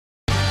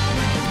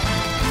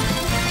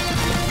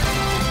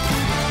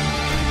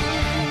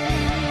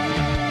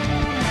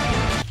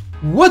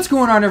What's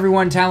going on,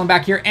 everyone? Tallen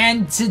back here,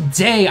 and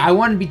today I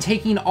want to be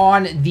taking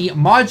on the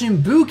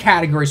Majin Buu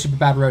category Super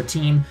Bad Road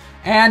team,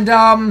 and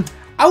I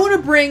want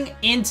to bring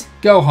INT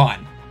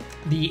Gohan,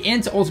 the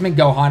INT Ultimate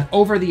Gohan,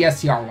 over the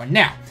STR one.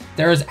 Now,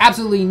 there is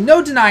absolutely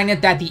no denying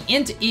it that the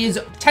INT is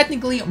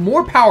technically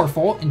more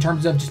powerful in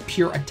terms of just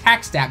pure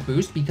attack stat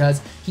boost,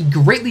 because he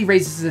greatly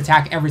raises his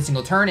attack every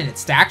single turn, and it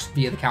stacks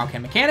via the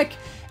Kaioken mechanic,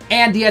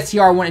 and the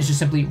STR one is just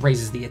simply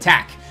raises the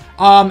attack.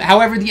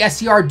 However, the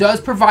STR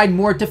does provide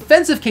more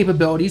defensive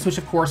capabilities, which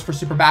of course for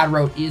Super Bad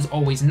Road is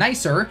always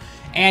nicer,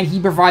 and he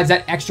provides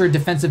that extra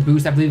defensive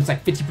boost. I believe it's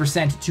like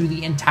 50% to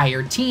the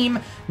entire team,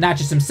 not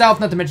just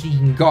himself, not to mention he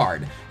can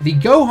guard. The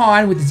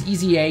Gohan with his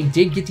Easy A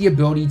did get the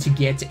ability to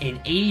get an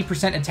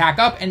 80% attack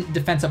up and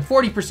defense up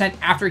 40%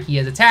 after he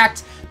has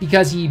attacked,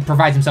 because he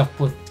provides himself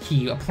with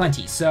Ki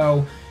aplenty.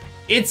 So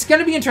it's going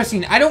to be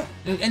interesting.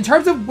 In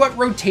terms of what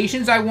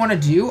rotations I want to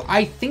do,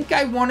 I think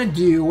I want to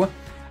do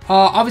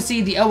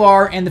obviously the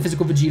LR and the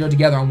Physical Vegito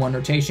together on one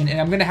rotation,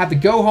 and I'm going to have the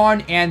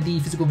Gohan and the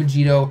Physical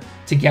Vegito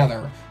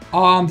together. The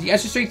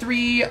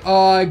SSJ3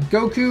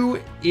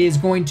 Goku is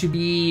going to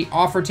be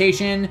off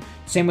rotation,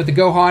 same with the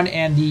Gohan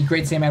and the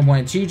Great Saiyaman 1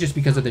 and 2, just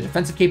because of the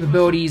defensive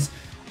capabilities.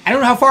 I don't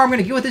know how far I'm going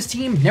to get with this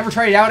team, never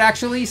tried it out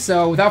actually,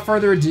 so without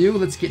further ado,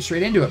 let's get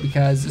straight into it,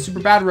 because the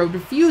Super Bad Road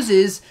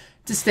refuses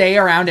to stay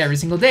around every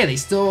single day. They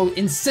still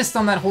insist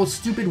on that whole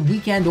stupid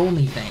weekend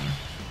only thing.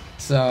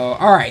 So,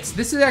 alright, so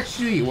this is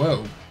actually,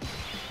 whoa.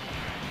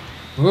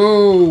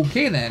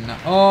 Okay then,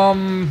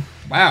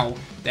 wow,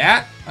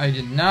 that I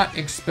did not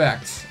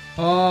expect.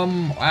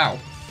 Wow,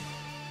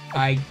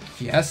 I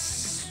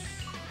guess,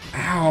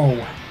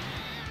 ow.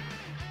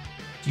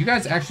 Do you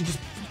guys actually just,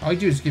 all you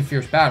do is give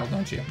fierce battle,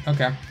 don't you?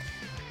 Okay.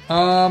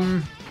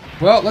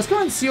 Well, let's go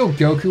ahead and seal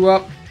Goku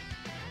up.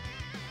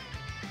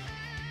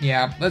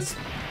 Yeah, let's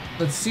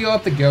seal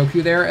up the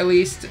Goku there at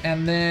least,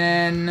 and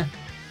then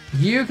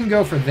you can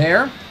go for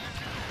there.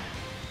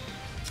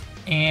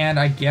 And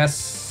I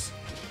guess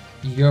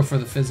you go for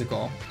the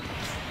physical.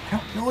 I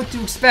don't know what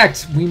to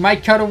expect. We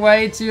might cut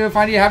away to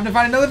having to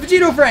find another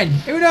Vegito friend.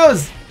 Who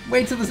knows?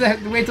 Wait till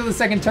the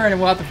second turn, and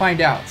we'll have to find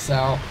out.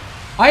 So,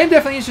 I am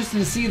definitely interested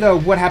to see though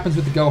what happens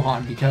with the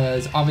Gohan,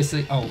 because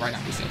obviously, oh, right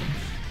now we saved him.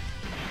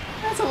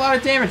 That's a lot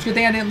of damage. Good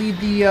thing I didn't leave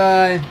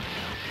the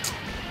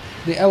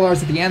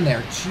LRs at the end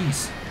there.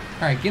 Jeez.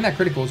 All right, getting that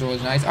critical is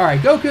always nice. All right,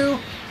 Goku,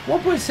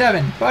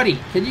 1.7, buddy.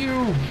 Can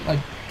you like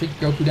take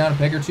Goku down a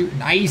peg or two?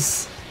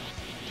 Nice.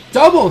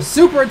 Double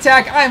super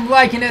attack. I'm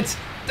liking it.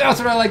 That's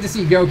what I like to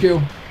see,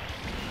 Goku.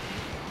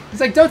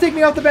 He's like, don't take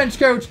me off the bench,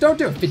 coach. Don't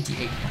do it.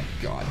 58. My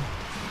God.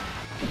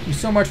 Thank you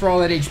so much for all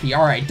that HP.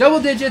 All right, double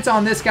digits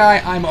on this guy.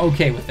 I'm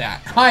okay with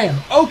that. I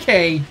am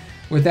okay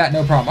with that.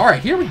 No problem. All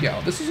right, here we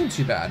go. This isn't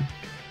too bad.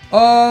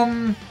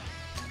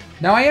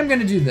 Now I am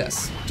going to do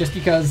this, just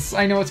because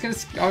I know it's going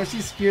to obviously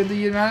skew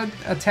the amount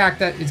of attack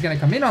that is going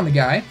to come in on the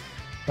guy,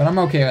 but I'm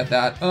okay with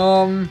that.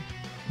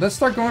 Let's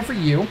start going for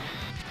you.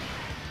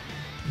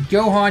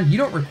 Gohan, you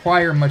don't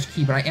require much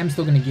ki, but I am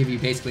still going to give you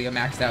basically a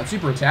maxed out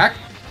super attack,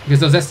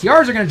 because those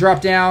STRs are going to drop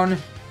down,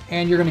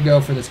 and you're going to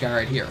go for this guy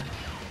right here.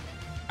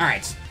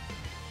 Alright.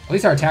 At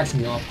least our attacks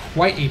can go up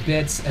quite a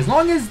bit. As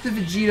long as the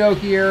Vegito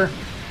here,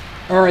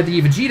 or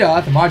the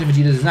Vegeta, the Majin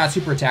Vegeta, does not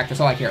super attack,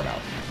 that's all I care about.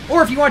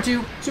 Or if you want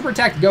to, super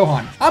attack the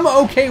Gohan. I'm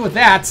okay with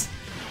that.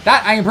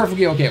 That I am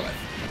perfectly okay with.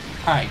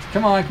 Alright,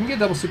 come on, can we get a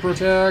double super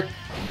attack?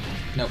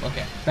 Nope,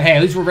 okay. But hey,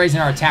 at least we're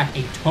raising our attack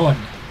a ton.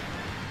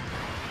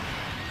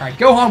 Alright,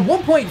 Gohan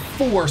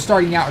 1.4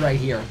 starting out right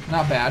here.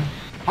 Not bad.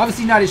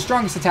 Obviously not his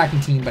strongest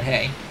attacking team, but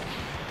hey.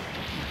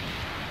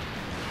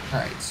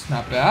 Alright,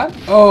 not bad.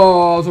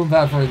 Oh, I was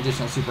hoping for an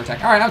additional super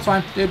attack. Alright, that's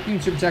fine. Dude, you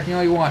can super attack me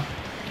all you want.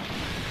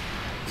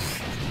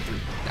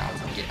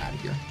 3,000, get out of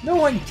here. No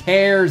one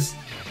cares.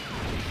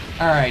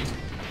 Alright.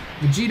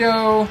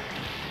 Vegito.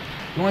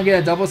 You want to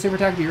get a double super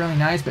attack? It'd be really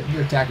nice, but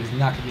your attack is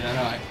not going to be that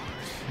high.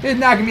 It's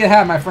not going to be that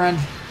high, my friend.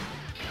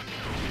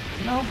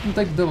 No, I'll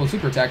take the double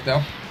super attack,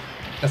 though.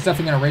 That's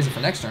definitely going to raise it for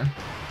next turn.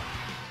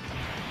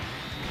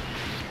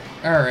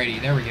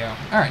 Alrighty, there we go.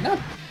 Alright, not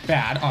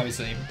bad,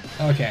 obviously.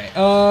 Okay,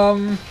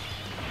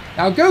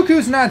 now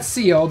Goku's not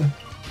sealed,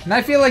 and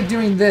I feel like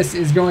doing this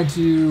is going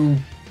to...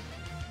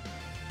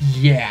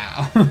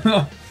 Yeah.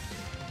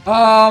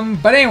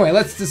 But anyway,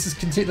 let's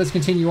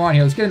continue on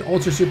here. Let's get an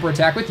Ultra Super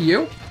Attack with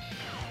you.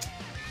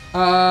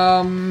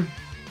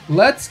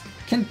 Let's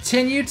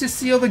continue to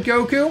seal the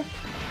Goku.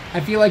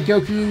 I feel like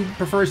Goku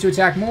prefers to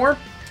attack more.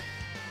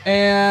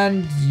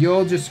 And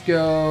you'll just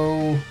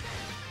go...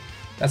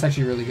 That's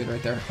actually really good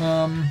right there.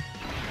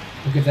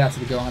 We'll give that to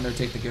the Gohan to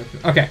take the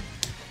Goku. Okay,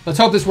 let's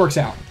hope this works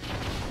out.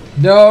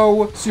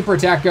 No super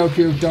attack,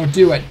 Goku. Don't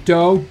do it.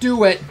 Don't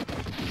do it.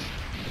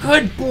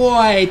 Good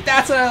boy.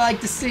 That's what I like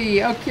to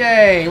see.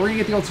 Okay, we're going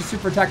to get the ultra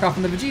super attack off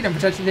on the Vegeta and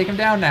potentially take him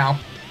down now.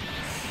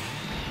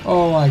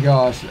 Oh my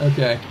gosh.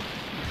 Okay.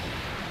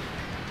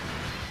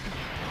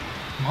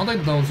 I'll take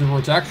the double super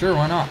attack. Sure,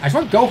 why not? I just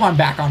want Gohan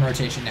back on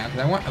rotation now, because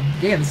I want,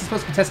 again, this is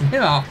supposed to be testing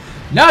him out.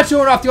 Not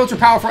showing off the ultra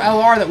powerful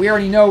LR that we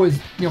already know is,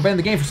 been in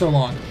the game for so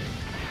long.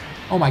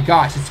 Oh my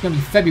gosh, it's going to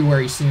be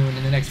February soon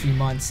in the next few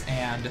months,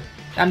 and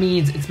that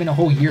means it's been a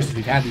whole year since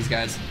we've had these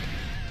guys.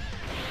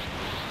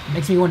 It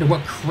makes me wonder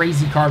what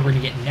crazy card we're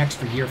going to get next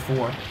for year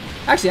 4.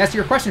 Actually, that's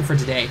your question for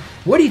today.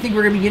 What do you think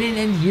we're going to be getting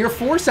in year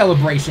 4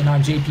 celebration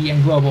on JP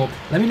and Global?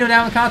 Let me know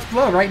down in the comments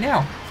below right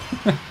now.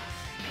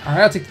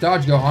 Alright, I'll take the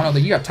dodge Gohan, although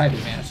you have type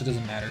advantage, so it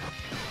doesn't matter.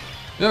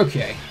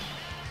 Okay.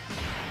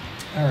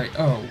 Alright,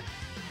 oh.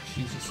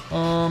 Jesus.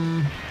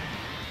 I'm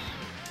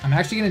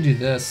actually going to do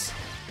this.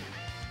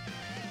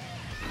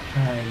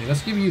 Alright,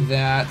 let's give you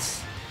that.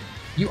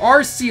 You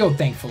are sealed,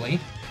 thankfully.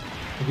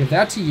 I'll give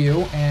that to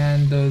you,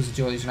 and those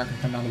agilities are not going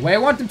to come down the way I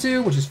want them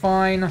to, which is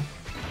fine.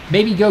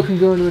 Maybe Go can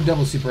go into a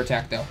double super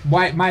attack, though.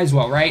 Might as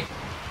well, right?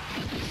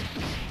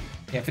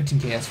 Yeah,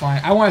 15k, that's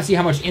fine. I want to see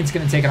how much Int's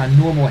going to take on a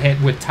normal hit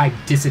with type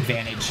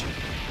disadvantage.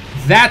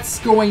 That's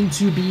going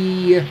to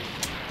be...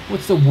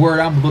 What's the word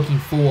I'm looking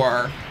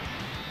for?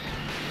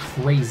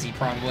 Crazy,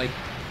 probably.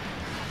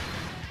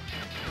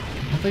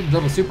 I'll take the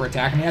double super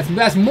attack. I mean,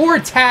 that's more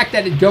attack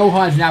that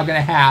Gohan's now going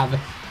to have.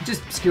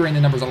 Just skewing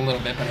the numbers a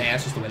little bit, but hey,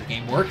 that's just the way the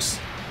game works.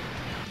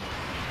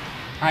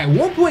 Alright,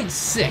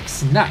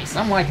 1.6. Nice.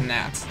 I'm liking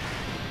that.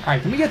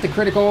 Alright, can we get the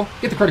critical?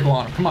 Get the critical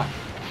on him. Come on.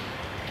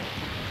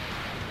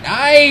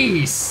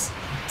 Nice!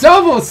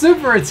 Double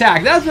super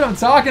attack. That's what I'm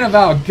talking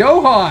about.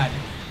 Gohan.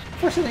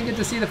 Unfortunately, I didn't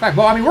get to see the fact.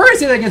 Well, I mean, we're going to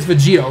see that against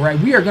Vegito, right?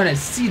 We are going to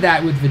see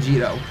that with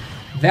Vegito.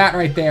 That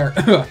right there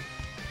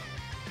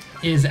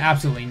is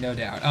absolutely no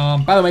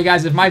doubt. By the way,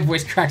 guys, if my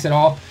voice cracks at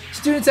all,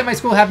 students at my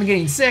school have been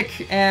getting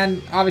sick,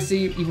 and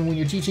obviously, even when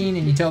you're teaching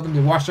and you tell them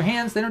to wash their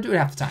hands, they don't do it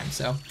half the time.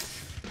 So,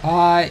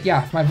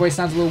 yeah, if my voice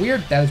sounds a little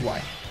weird, that is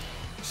why.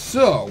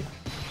 So,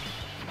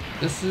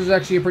 this is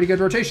actually a pretty good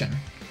rotation.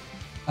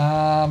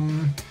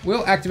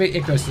 We'll activate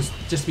Icarus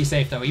just to be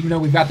safe, though, even though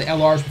we've got the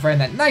LRs providing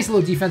that nice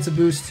little defensive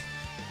boost.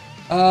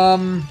 Why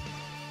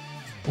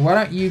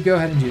don't you go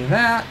ahead and do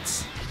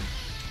that?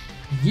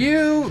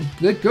 You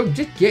go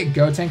just get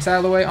Gotenks out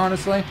of the way,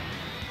 honestly.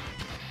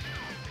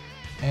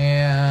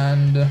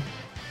 And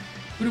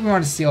who do we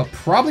want to seal up?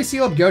 Probably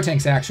seal up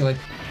Gotenks, actually.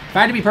 If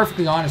I had to be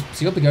perfectly honest,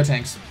 seal up the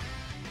Gotenks.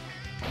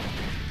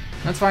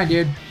 That's fine,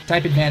 dude.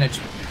 Type advantage.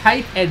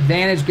 Type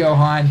advantage,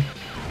 Gohan.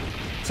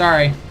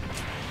 Sorry.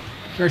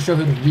 I'm gonna show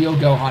who the real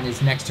Gohan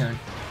is next turn.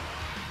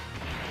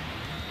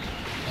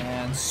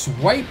 And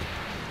swipe.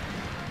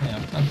 Yeah,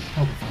 I'm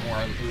hoping for more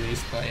at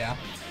least, but yeah.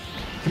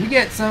 Can we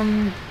get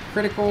some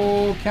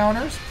critical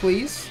counters,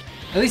 please?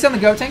 At least on the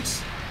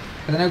Gotenks.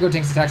 Because I know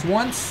Gotenks attacks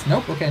once.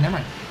 Nope, okay, never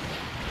mind.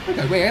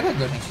 Okay, wait, I thought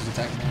Gotenks was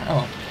attacking there.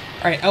 Oh.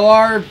 Alright,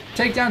 LR,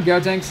 take down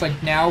Gotenks,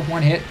 like now,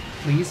 one hit,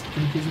 please.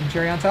 Can you please give me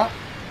cherry on top?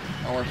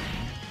 Or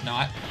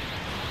not.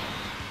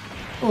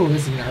 Oh,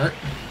 this is gonna hurt.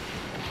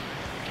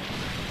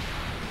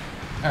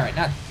 Alright,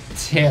 not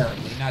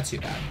terribly, not too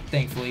bad.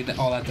 Thankfully,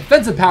 all that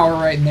defensive power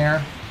right in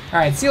there.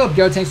 Alright, seal up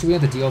Gotenks so we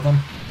don't have to deal with them.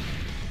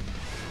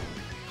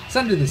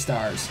 Send to the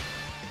stars.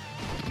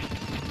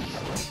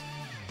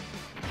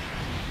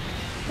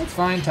 That's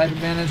fine, type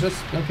advantage,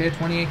 that's okay,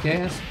 28k,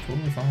 that's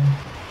totally fine.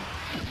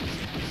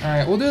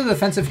 Alright, we'll do the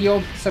defensive heal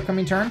this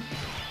upcoming turn.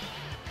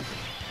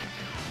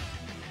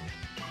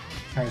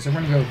 Alright, so we're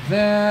gonna go with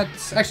that.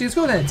 Actually, let's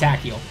go with an attack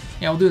heal.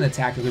 Yeah, we'll do an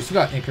attack heal, because we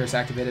got Icarus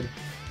activated.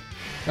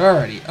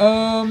 Alrighty,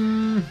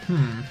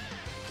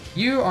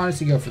 you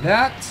honestly go for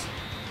that.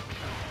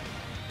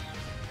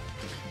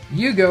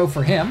 You go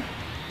for him.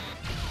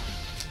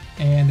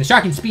 And the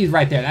shocking speed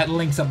right there, that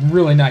links up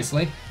really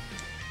nicely.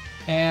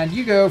 And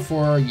you go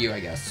for you,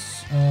 I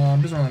guess.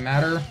 Doesn't really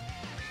matter.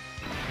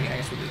 Yeah, I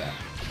guess we'll do that.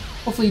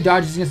 Hopefully he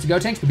dodges against the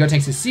Gotenks, but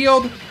Gotenks is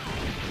sealed.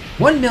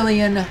 1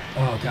 million.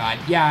 Oh, God.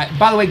 Yeah,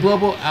 by the way,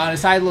 Global, on a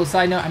little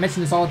side note, I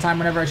mention this all the time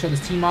whenever I show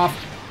this team off.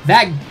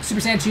 That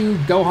Super Saiyan 2,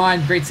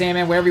 Gohan, Great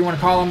Saiyaman, whatever you want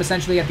to call him,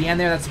 essentially, at the end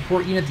there, that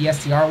support unit, the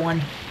STR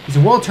one, is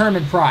a World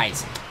Tournament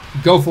prize.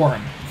 Go for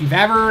him.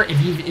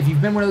 If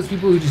you've been one of those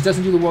people who just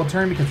doesn't do the World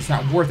Tournament because it's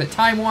not worth it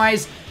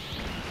time-wise,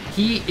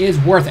 he is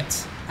worth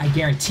it. I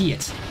guarantee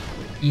it.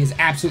 He is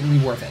absolutely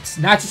worth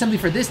it. Not just simply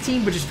for this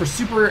team, but just for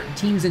super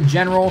teams in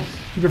general.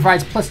 He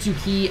provides +2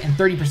 key and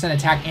 30%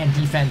 attack and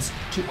defense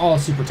to all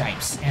super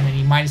types. And then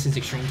he minuses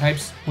extreme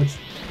types, which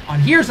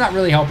on here is not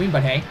really helping,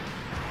 but hey.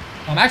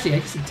 Actually, I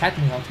guess it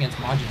technically helps against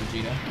Majin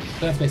Vegeta.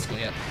 So that's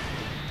basically it.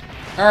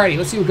 Alrighty,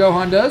 let's see what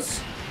Gohan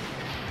does.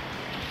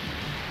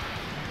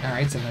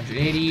 Alright,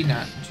 780,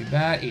 not too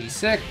bad.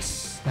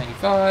 86,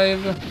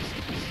 95.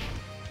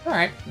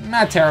 Alright,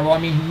 not terrible. I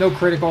mean, no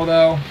critical,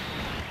 though.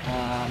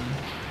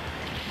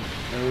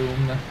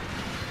 Boom.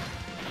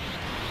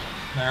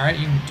 Alright,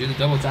 you can do the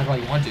double attack all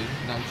you want to.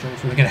 Not sure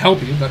it's really going to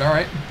help you, but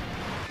alright.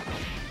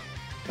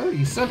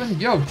 37,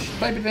 yo,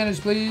 type advantage,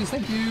 please.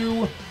 Thank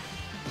you.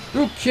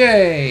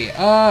 Okay,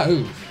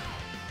 ooh.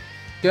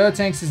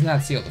 Gotenks is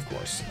not sealed, of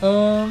course.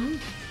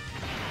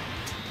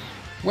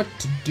 What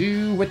to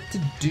do,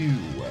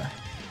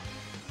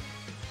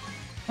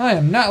 I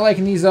am not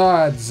liking these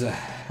odds.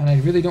 And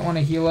I really don't want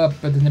to heal up,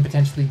 but then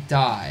potentially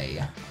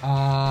die.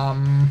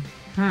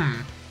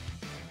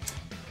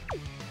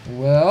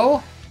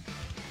 Well.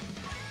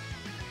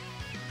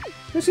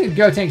 Just gonna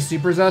Gotenks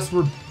supers us,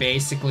 we're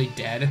basically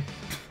dead.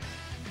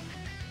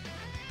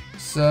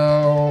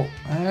 So,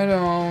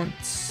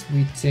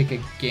 we take a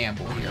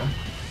gamble here.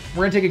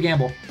 We're gonna take a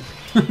gamble.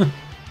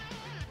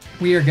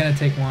 We are gonna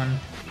take one.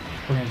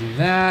 We're gonna do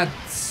that.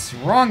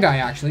 Wrong guy,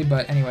 actually,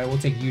 but anyway, we'll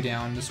take you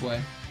down this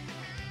way.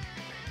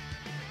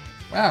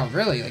 Wow,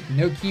 really? Like,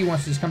 no key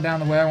wants to just come down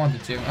the way I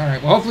wanted to.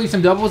 Alright, well, hopefully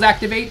some doubles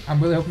activate.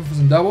 I'm really hoping for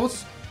some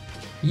doubles.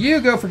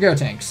 You go for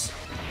Gotenks.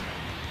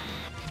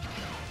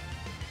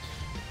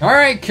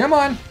 Alright, come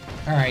on.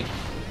 Alright.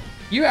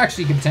 You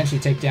actually could potentially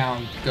take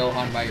down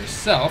Gohan by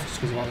yourself, just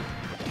because of all the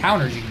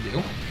counters you can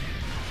do.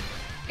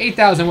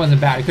 8,000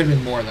 wasn't bad. It could have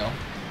been more, though.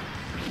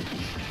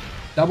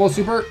 Double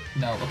super?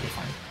 No, okay,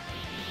 fine.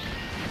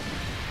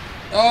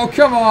 Oh,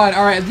 come on.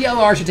 Alright, the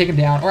LR should take him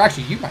down. Or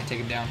actually, you might take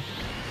him down.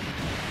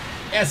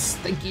 Yes,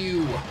 thank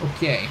you.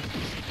 Okay.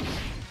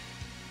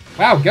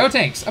 Wow,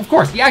 Gotenks. Of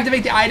course, you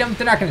activate the item,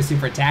 they're not going to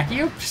super attack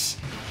you.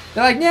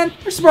 They're like, man,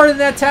 we're smarter than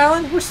that,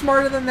 Talon. We're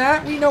smarter than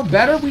that. We know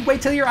better. We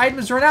wait till your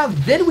items run out,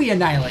 then we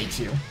annihilate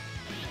you.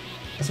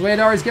 That's the way it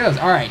always goes.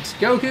 Alright,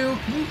 Goku,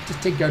 can you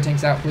just take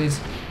Gotenks out, please?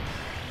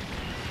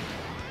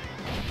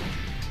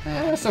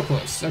 So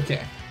close.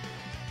 Okay.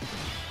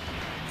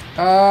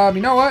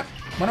 You know what?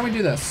 Why don't we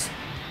do this?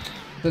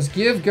 Let's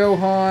give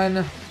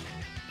Gohan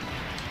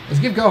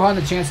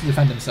the chance to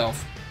defend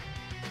himself.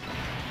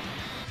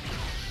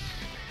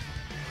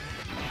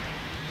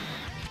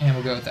 And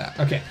we'll go with that.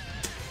 Okay.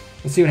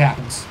 Let's see what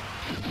happens.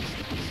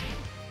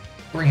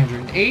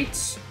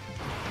 308.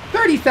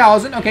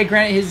 30,000. Okay,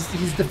 granted,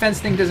 his defense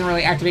thing doesn't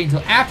really activate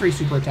until after he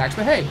super attacks,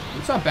 but hey,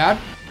 it's not bad.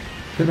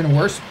 Could have been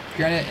worse.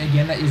 Granted,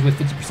 again, that is with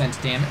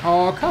 50% damage.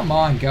 Oh, come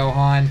on,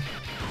 Gohan.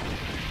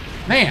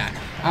 Man.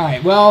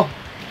 Alright, well,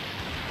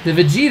 the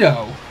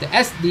Vegito,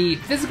 the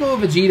physical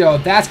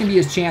Vegito, that's going to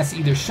be his chance to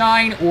either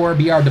shine or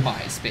be our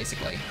demise,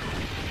 basically.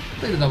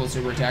 Play the double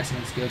super attacks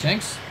against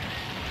Gotenks.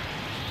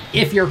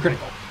 If you're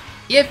critical.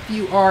 If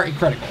you are a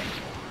critical.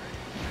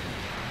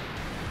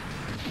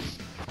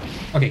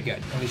 Okay,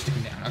 good. At least took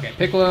him down. Okay,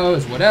 Piccolo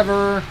is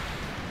whatever.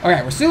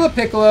 Alright, we're still at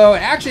Piccolo.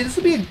 And actually, this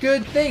will be a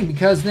good thing,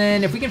 because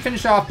then if we can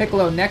finish off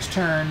Piccolo next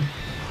turn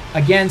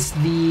against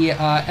the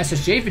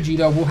SSJ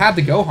Vegito, we'll have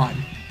the Gohan.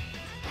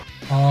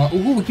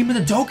 Ooh, we came in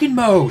the Dokkan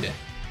mode.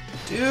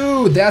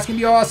 Dude, that's gonna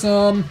be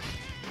awesome.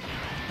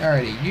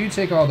 Alrighty, you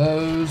take all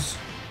those.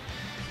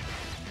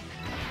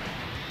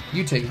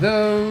 You take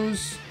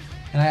those.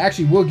 And I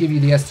actually will give you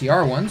the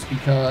STR ones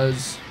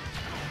because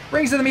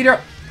brings to the meter.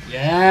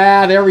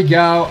 Yeah, there we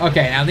go.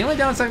 Okay, now the only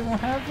downside we'll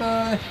have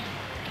a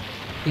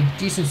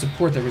decent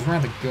support there because we're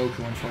gonna have the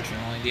Goku,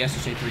 unfortunately. The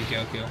SSJ 3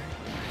 Goku.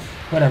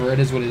 Whatever, it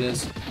is what it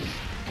is.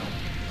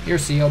 You're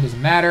sealed,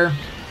 doesn't matter.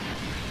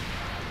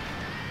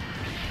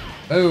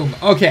 Boom.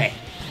 Okay.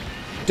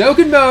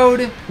 Dokkan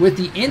mode with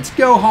the INT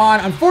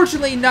Gohan.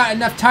 Unfortunately, not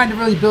enough time to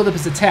really build up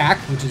his attack,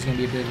 which is going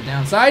to be a bit of a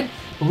downside.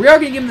 But we are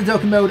going to give him the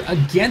Dokkan mode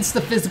against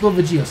the physical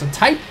Vegito. So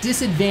type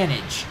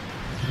disadvantage.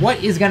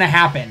 What is going to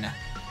happen?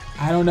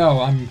 I don't know.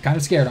 I'm kind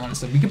of scared,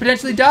 honestly. We could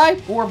potentially die,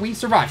 or we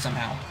survive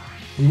somehow.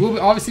 We will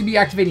obviously be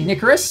activating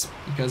Icarus,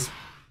 because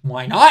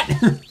why not?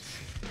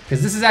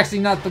 Because this is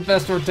actually not the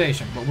best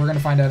rotation, but we're going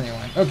to find out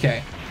anyway.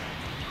 Okay.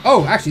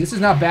 Oh, actually, this is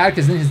not bad,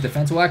 because then his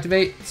defense will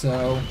activate,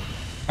 so...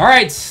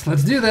 Alright,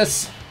 let's do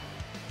this.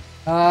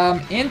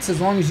 INT, as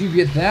long as you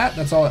get that,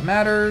 that's all that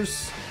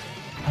matters.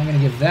 I'm going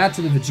to give that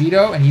to the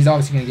Vegito, and he's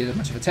obviously going to get a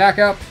bunch of attack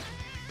up.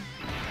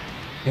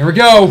 Here we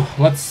go.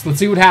 Let's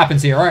see what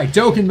happens here. Alright,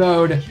 Dokkan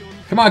mode.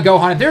 Come on,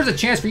 Gohan. If there's a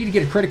chance for you to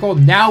get a critical,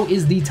 now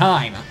is the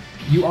time.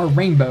 You are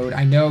rainbowed.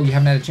 I know you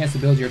haven't had a chance to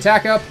build your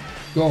attack up.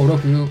 Go,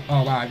 Roku.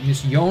 Oh, wow. I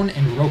missed Yon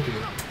and Roku.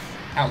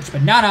 Ouch.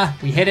 But Nana,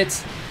 we hit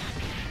it.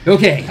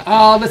 Okay,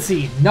 let's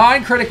see.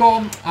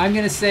 Non-critical, I'm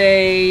going to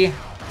say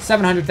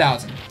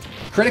 700,000.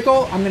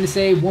 Critical, I'm going to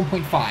say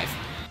 1.5.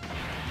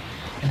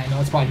 And I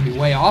know it's probably going to be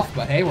way off,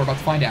 but hey, we're about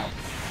to find out.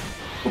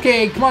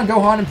 Okay, come on,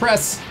 Gohan,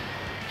 impress.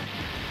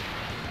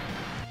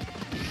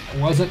 I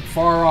wasn't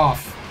far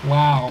off.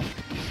 Wow.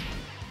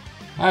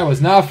 I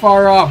was not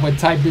far off with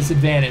type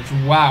disadvantage.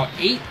 Wow,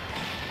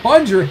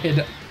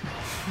 800.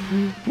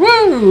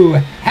 Woo!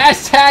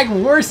 Hashtag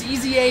worst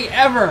Easy A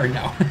ever.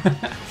 No.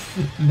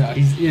 No,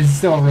 he's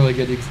still a really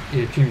good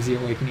Extreme Z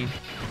Awakening.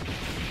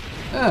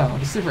 Oh,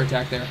 the super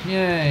attack there.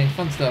 Yay,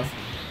 fun stuff.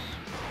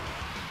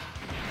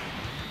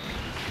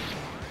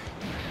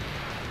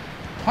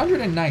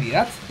 190,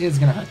 that is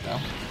going to hurt though.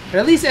 But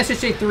at least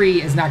SSJ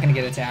 3 is not going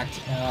to get attacked.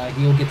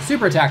 He'll get the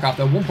super attack off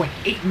though.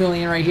 1.8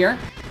 million right here.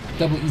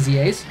 Double Easy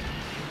A's.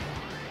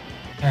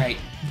 Alright.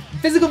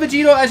 Physical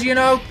Vegito, as you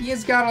know, he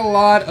has got a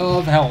lot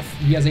of health.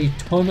 He has a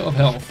ton of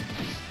health.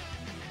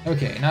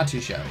 Okay, not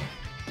too shabby.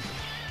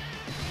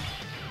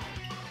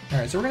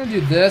 Alright, so we're going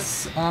to do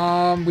this.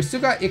 We still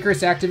got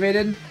Icarus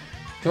activated.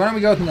 So why don't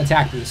we go with an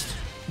attack boost?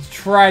 Let's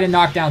try to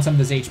knock down some of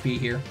this HP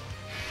here.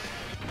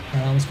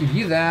 Let's give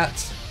you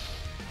that.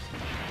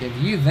 Give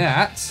you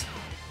that.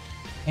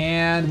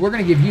 And we're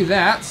going to give you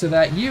that so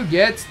that you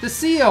get the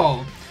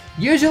seal.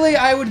 Usually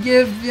I would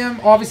give them,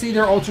 obviously,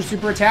 their Ultra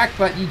Super Attack,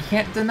 but you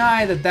can't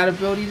deny that that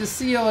ability to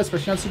seal,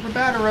 especially on Super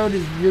Battle Road,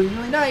 is really,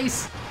 really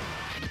nice.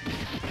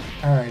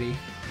 Alrighty.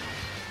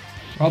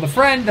 Well, the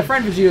friend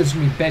Vegeta is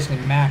going to be basically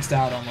maxed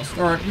out almost.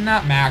 Or,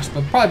 not maxed,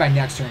 but probably by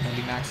next turn he'll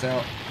be maxed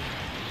out.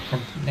 Or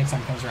next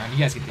time it comes around. You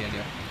guys get the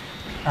idea.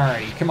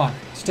 Alrighty, come on.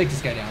 Let's take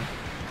this guy down.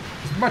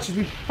 As much as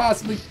we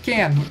possibly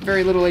can. With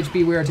very little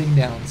HP, we are taking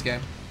down on this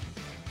guy.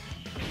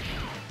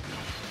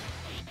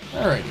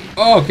 Alrighty.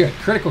 Oh, good.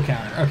 Critical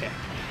counter. Okay.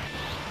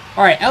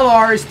 Alright,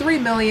 LR is 3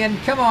 million.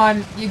 Come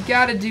on. You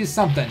gotta do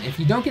something. If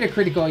you don't get a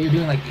critical, you're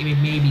doing like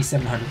maybe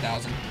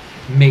 700,000.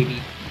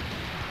 Maybe.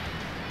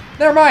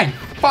 Never mind.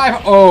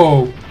 5.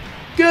 Oh,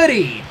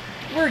 goody.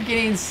 We're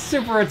getting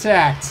super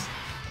attacked.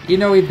 You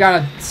know, we've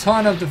got a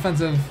ton of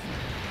defensive.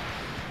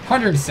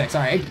 106.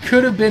 Alright, it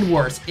could have been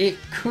worse. It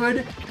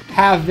could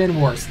have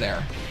been worse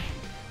there.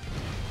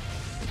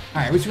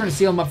 Alright, we're just going to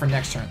seal him up for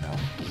next turn, though.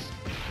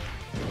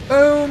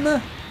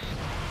 Boom.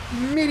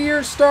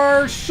 Meteor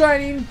Star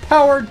Shining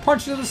Powered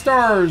Punch to the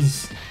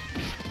Stars.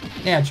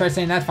 Yeah, try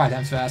saying that 5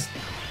 times fast.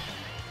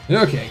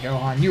 Okay,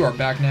 Gohan, you are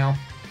back now.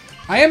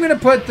 I am going to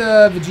put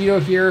the Vegito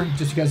here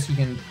just because he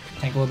can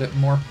tank a little bit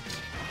more.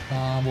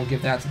 We'll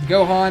give that to the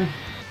Gohan.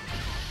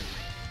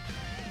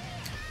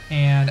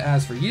 And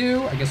as for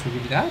you, I guess we'll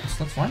give you that.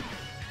 So that's fine.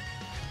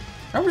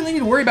 I don't really need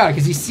to worry about it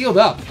because he's sealed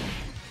up.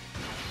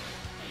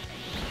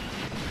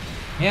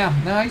 Yeah,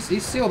 no,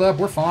 he's sealed up.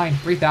 We're fine.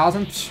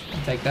 3,000.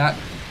 I'll take that.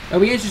 It'll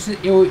be interesting.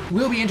 It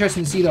will be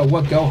interesting to see though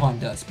what Gohan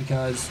does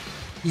because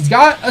he's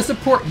got a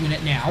support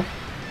unit now,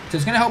 so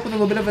it's going to help with a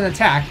little bit of an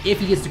attack if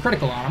he gets the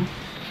critical on him.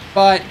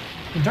 But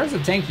in terms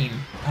of tanking,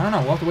 I don't know.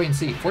 We'll have to wait and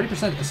see.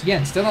 40%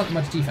 again, still not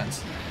much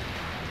defense.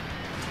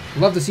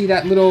 Love to see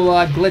that little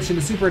glitch in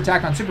the super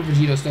attack on Super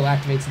Vegito still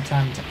activates from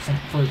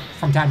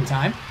time to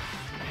time.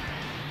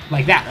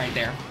 Like that right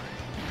there.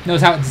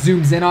 Notice how it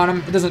zooms in on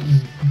him. It doesn't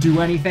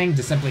do anything.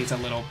 Just simply it's a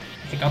little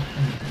hiccup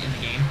in the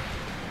game.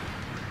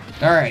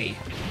 Alrighty.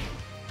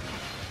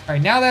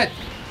 Alright, now that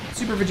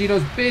Super Vegito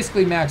is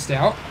basically maxed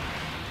out.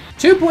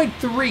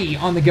 2.3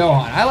 on the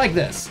Gohan. I like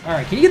this.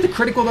 Alright, can you get the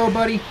critical though,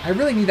 buddy? I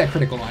really need that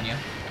critical on you.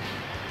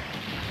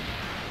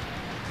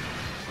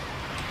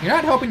 You're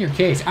not helping your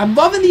case. I'm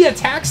loving the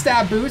attack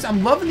stat boost.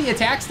 I'm loving the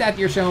attack stat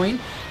you're showing.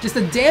 Just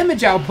the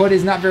damage output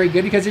is not very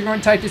good because you're going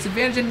to type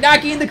disadvantage and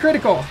not getting the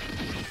critical.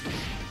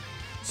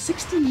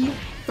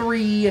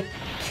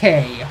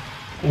 63K.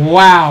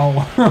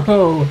 Wow.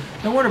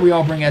 No wonder we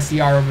all bring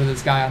SCR over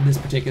this guy on this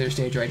particular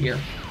stage right here.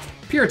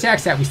 Pure attack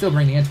stat, we still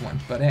bring the INT one,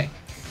 but hey.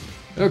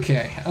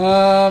 Okay.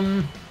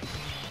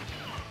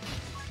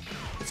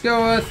 Let's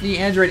go with the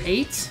Android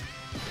 8.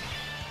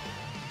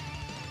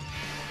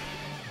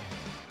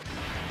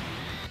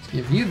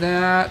 Give you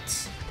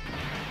that.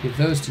 Give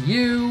those to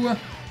you.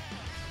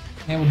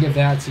 And we'll give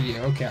that to you.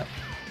 Okay. I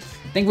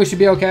think we should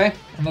be okay.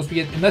 Unless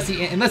the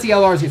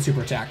LRs get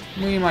super attacked.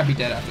 We might be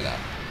dead after that.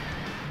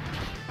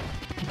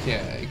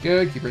 Okay,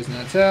 good. Keep raising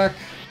that attack.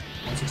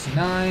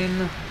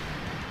 169.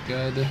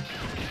 Good.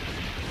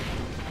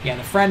 Yeah,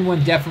 the friend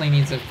one definitely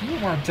needs a few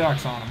more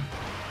attacks on him.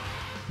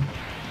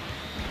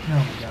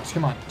 Oh my gosh,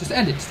 come on. Just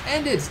end it. Just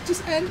end it.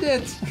 Just end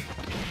it.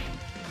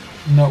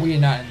 No, we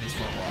did not end this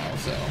for a while,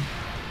 so.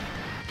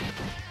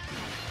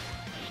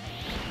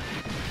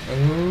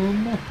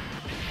 Boom.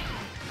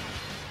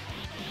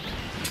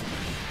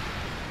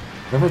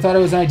 Whoever thought it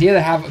was a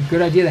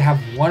good idea to have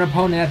one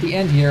opponent at the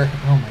end here.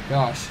 Oh my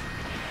gosh.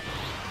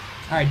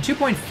 Alright,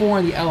 2.4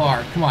 in the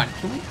LR. Come on.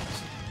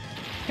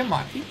 Come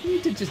on. We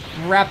need to just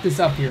wrap this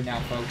up here now,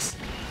 folks.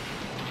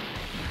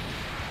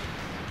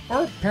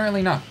 Or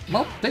apparently not.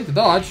 Well, take the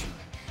dodge.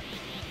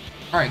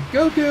 Alright,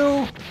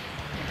 Goku.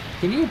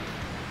 Can you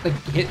like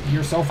hit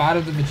yourself out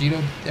of the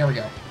Vegito? There we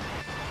go.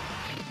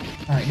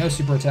 Alright, no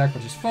super attack,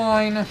 which is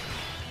fine.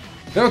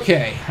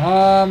 Okay,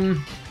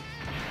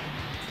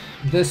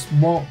 this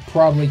won't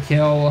probably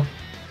kill.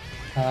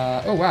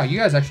 Oh wow, you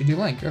guys actually do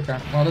Link. Okay,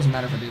 well it doesn't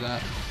matter if I do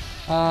that.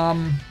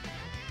 And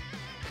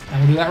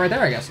we'll do that right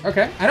there, I guess.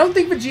 Okay, I don't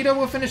think Vegito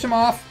will finish him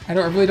off. I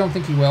really don't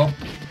think he will.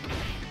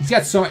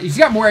 He's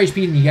got more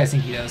HP than you guys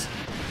think he does.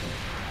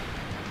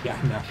 Yeah,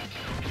 no.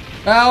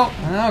 Well,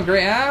 oh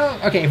great.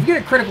 Okay, if we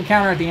get a critical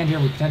counter at the end here,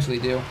 we potentially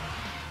do.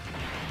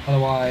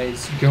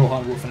 Otherwise,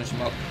 Gohan will finish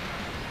him up.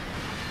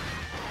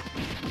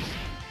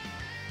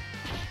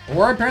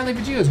 Or apparently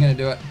Vegito's gonna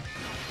do it.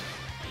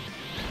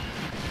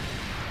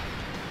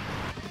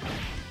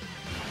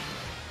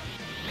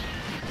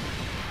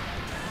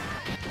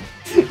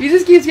 He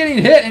just keeps getting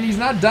hit and he's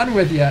not done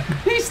with yet.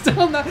 He's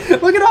still not.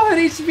 Look at all that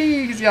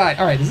HP he's got.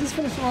 Alright, does this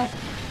finish him off?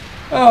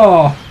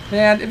 Oh,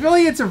 man. If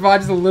only he had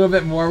survived just a little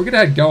bit more, we could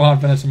have had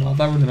Gohan finish him off.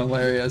 That would have been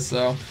hilarious,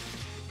 so.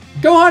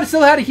 Gohan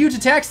still had a huge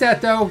attack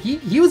stat, though.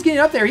 He was getting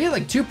up there. He had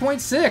like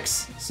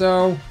 2.6.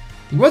 So,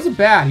 he wasn't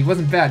bad. He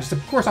wasn't bad. Just,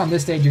 of course, on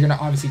this stage, you're going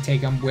to obviously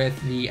take him with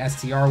the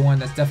STR one.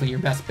 That's definitely your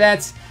best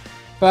bets.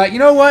 But you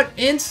know what?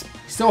 INT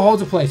still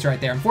holds a place right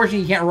there.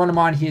 Unfortunately, you can't run him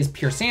on his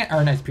pure sand,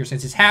 or not his pure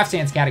sands, his half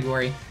sands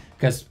category.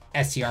 because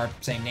STR,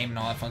 same name and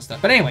all that fun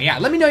stuff. But anyway, yeah,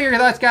 let me know your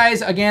thoughts,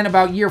 guys, again,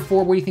 about year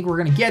 4, what do you think we're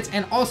going to get?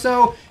 And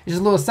also, just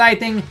a little side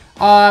thing,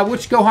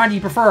 which Gohan do you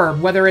prefer?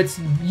 Whether it's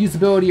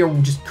usability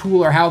or just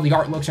cool or how the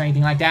art looks or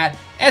anything like that.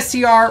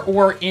 STR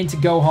or INT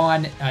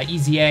Gohan,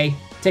 Easy A.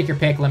 Take your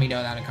pick. Let me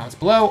know that in the comments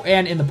below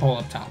and in the poll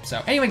up top.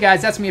 So anyway,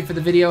 guys, that's me for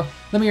the video.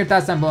 Let me know your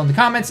thoughts down below in the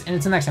comments. And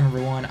until next time,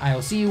 everyone, I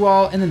will see you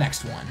all in the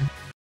next one.